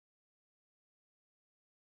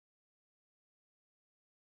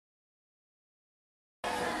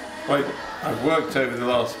Right, I've worked over the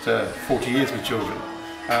last 40 years with children,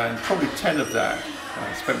 and probably 10 of that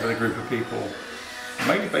spent with a group of people,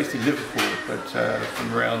 mainly based in Liverpool, but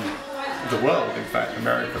from around the world, in fact,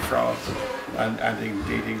 America, France, and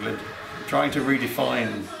indeed England, trying to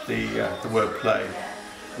redefine the word play,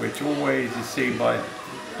 which always is seen by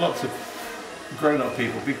lots of grown-up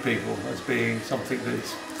people, big people, as being something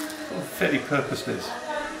that's fairly purposeless.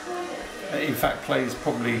 In fact, play is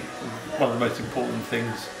probably one of the most important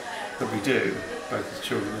things that we do, both as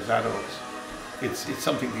children and as adults. It's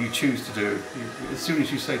something that you choose to do. As soon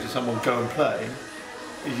as you say to someone, go and play,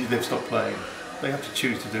 they've stopped playing. They have to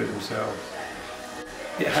choose to do it themselves.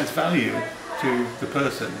 It has value to the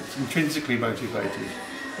person. It's intrinsically motivated.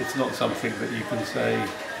 It's not something that you can say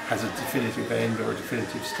has a definitive end or a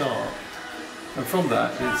definitive start. And from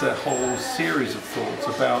that, there's a whole series of thoughts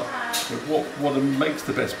about what makes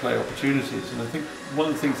the best play opportunities. And I think one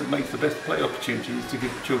of the things that makes the best play opportunities is to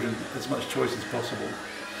give children as much choice as possible.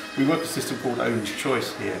 We work a system called Owned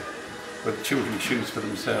Choice here, where the children choose for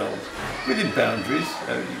themselves, within boundaries.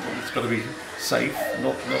 It's got to be safe,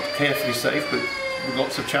 not carefully safe, but with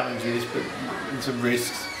lots of challenges, but and some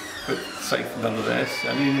risks, but safe nonetheless.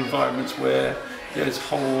 And in environments where there's a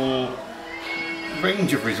whole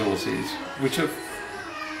range of resources which are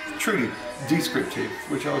truly descriptive,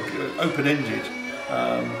 which are open-ended,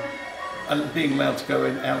 and being allowed to go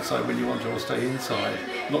outside when you want to or stay inside,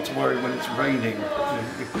 not to worry when it's raining.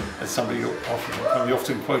 As somebody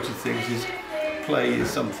often quoted things, is play is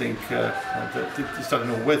something that is done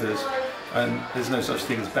in all weathers, and there's no such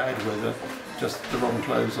thing as bad weather, just the wrong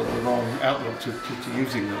clothes or the wrong outlook to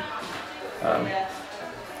using them.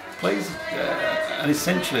 Play is an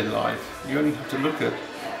essential in life. You only have to look at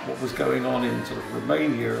what was going on in sort of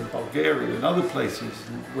Romania and Bulgaria and other places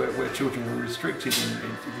where children were restricted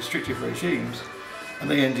in restrictive regimes, and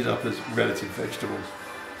they ended up as relative vegetables.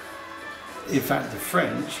 In fact, the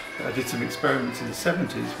French did some experiments in the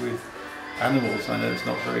 70s with animals. I know it's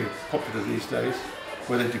not very popular these days,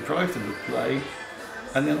 where they deprived them of play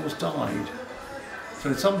and the animals died. So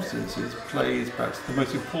in some senses, play is perhaps the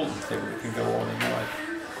most important thing that can go on in life.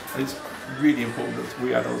 And it's really important that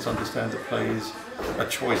we adults understand that play is a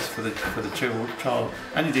choice for the child,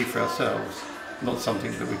 and indeed for ourselves, not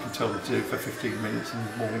something that we can tell them to do for 15 minutes in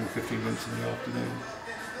the morning, 15 minutes in the afternoon.